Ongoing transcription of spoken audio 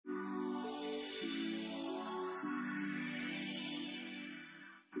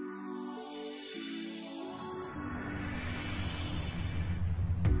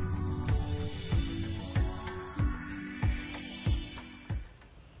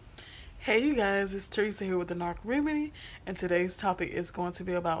Hey you guys, it's Teresa here with the Narc Remedy, and today's topic is going to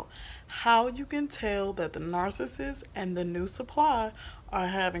be about how you can tell that the narcissist and the new supply are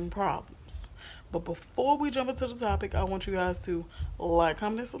having problems. But before we jump into the topic, I want you guys to like,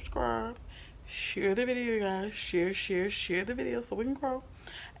 comment, and subscribe. Share the video, guys. Share the video so we can grow.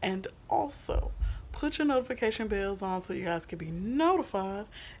 And also, put your notification bells on so you guys can be notified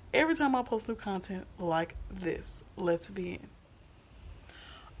every time I post new content like this. Let's begin.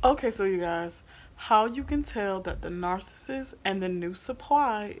 Okay, so you guys, how you can tell that the narcissist and the new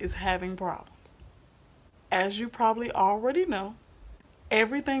supply is having problems. As you probably already know,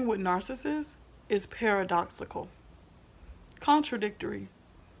 everything with narcissists is paradoxical, contradictory,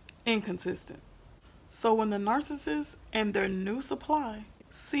 inconsistent. So when the narcissist and their new supply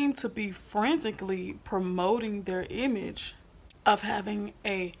seem to be frantically promoting their image of having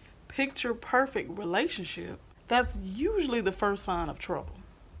a picture perfect relationship, that's usually the first sign of trouble.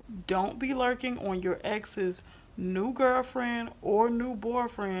 Don't be lurking on your ex's new girlfriend or new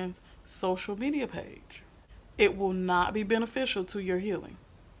boyfriend's social media page. It will not be beneficial to your healing.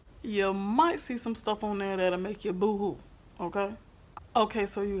 You might see some stuff on there that'll make you boo-hoo, okay? Okay,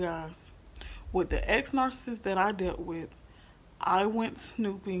 so you guys, with the ex-narcissist that I dealt with, I went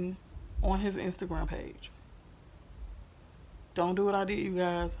snooping on his Instagram page. Don't do what I did, you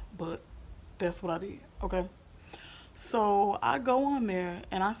guys, but that's what I did, okay? So I go on there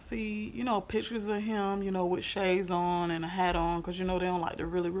and I see, pictures of him, with shades on and a hat on, because, they don't like to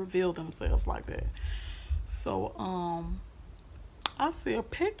really reveal themselves like that. So, I see a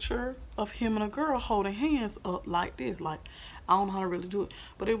picture of him and a girl holding hands up like this. Like, I don't know how to really do it,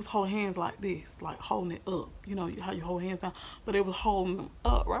 but it was holding hands like this, like holding it up. You know how you hold hands down, but it was holding them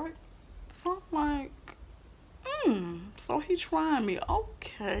up, right? So I'm like, so he trying me,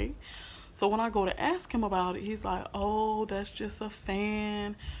 okay. So when I go to ask him about it, he's like, oh, that's just a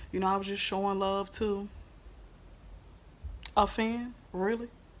fan. I was just showing love to a fan? Really?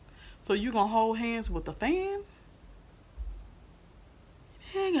 So you gonna hold hands with a fan?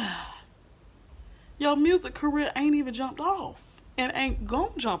 Nigga, your music career ain't even jumped off and ain't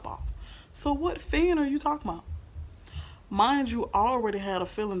gonna jump off. So what fan are you talking about? Mind you, I already had a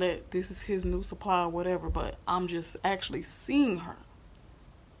feeling that this is his new supply or whatever, but I'm just actually seeing her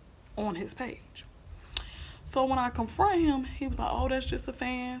on his page. So when I confront him, he was like, oh, that's just a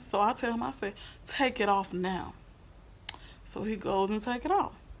fan. So I tell him, I said, take it off now. So he goes and take it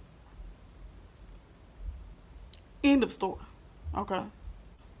off. End of story. Okay.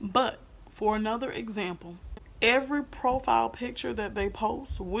 But for another example, every profile picture that they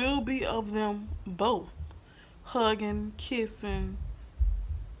post will be of them both hugging, kissing,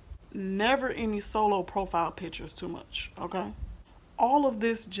 never any solo profile pictures too much. Okay. All of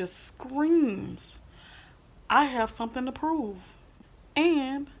this just screams, I have something to prove.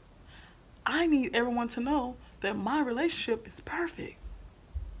 And I need everyone to know that my relationship is perfect.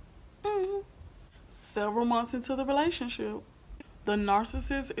 Several months into the relationship, the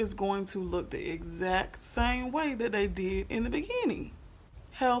narcissist is going to look the exact same way that they did in the beginning.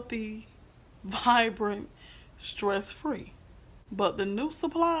 Healthy, vibrant, stress-free. But the new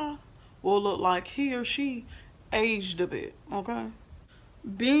supply will look like he or she aged a bit, okay?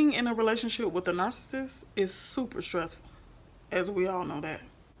 Being in a relationship with a narcissist is super stressful, as we all know that.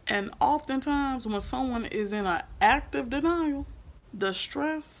 And oftentimes when someone is in an active denial, the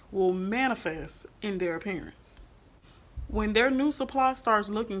stress will manifest in their appearance. When their new supply starts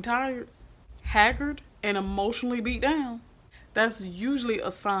looking tired, haggard, and emotionally beat down, that's usually a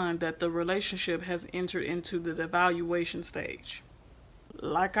sign that the relationship has entered into the devaluation stage.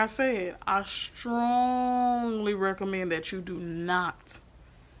 Like I said, I strongly recommend that you do not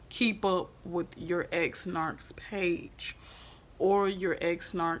keep up with your ex-narc's page or your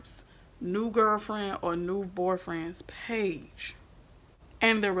ex-narc's new girlfriend or new boyfriend's page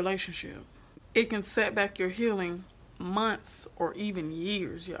and their relationship. It can set back your healing months or even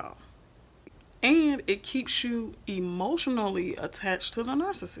years, y'all. And it keeps you emotionally attached to the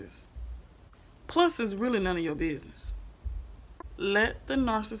narcissist. Plus, it's really none of your business. Let the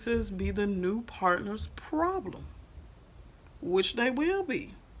narcissist be the new partner's problem, which they will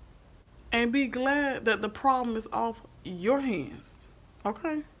be. And be glad that the problem is off your hands,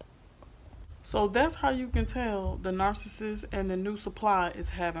 okay? So that's how you can tell the narcissist and the new supply is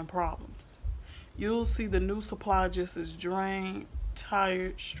having problems. You'll see the new supply just as drained,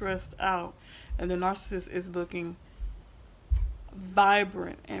 tired, stressed out, and the narcissist is looking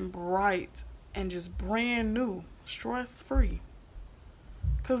vibrant and bright and just brand new, stress-free.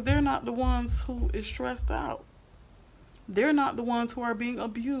 Because they're not the ones who is stressed out. They're not the ones who are being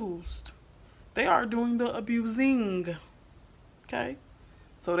abused. They are doing the abusing, okay?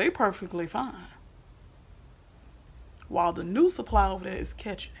 So they perfectly fine. While the new supply over there is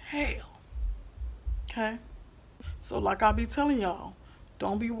catching hell. Okay? So like I be telling y'all,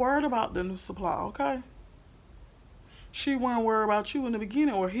 don't be worried about the new supply, okay? She wasn't worried about you in the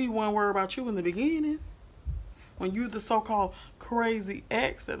beginning, or he wasn't worried about you in the beginning. When you the so-called crazy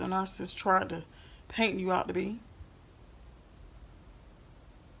ex that the narcissist tried to paint you out to be.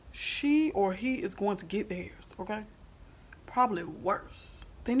 She or he is going to get theirs, okay? Probably worse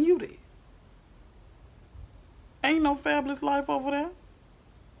than you did. Ain't no fabulous life over there.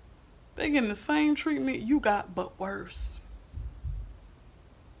 They getting the same treatment you got, but worse.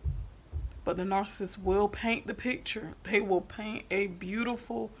 But the narcissist will paint the picture. They will paint a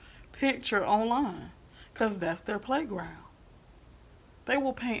beautiful picture online, because that's their playground. They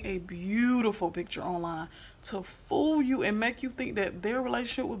will paint a beautiful picture online to fool you and make you think that their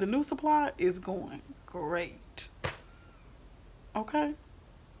relationship with the new supply is going great. Okay?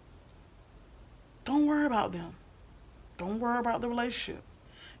 Don't worry about them. Don't worry about the relationship,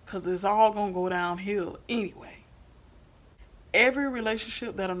 because it's all going to go downhill anyway. Every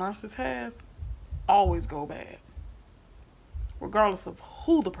relationship that a narcissist has always go bad, regardless of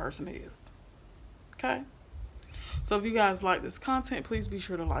who the person is. Okay? So if you guys like this content, please be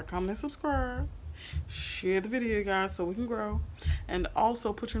sure to like, comment, and subscribe. Share the video, guys, so we can grow. And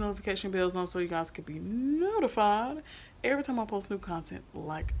also put your notification bells on so you guys can be notified every time I post new content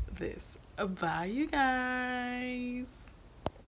like this. Bye, you guys.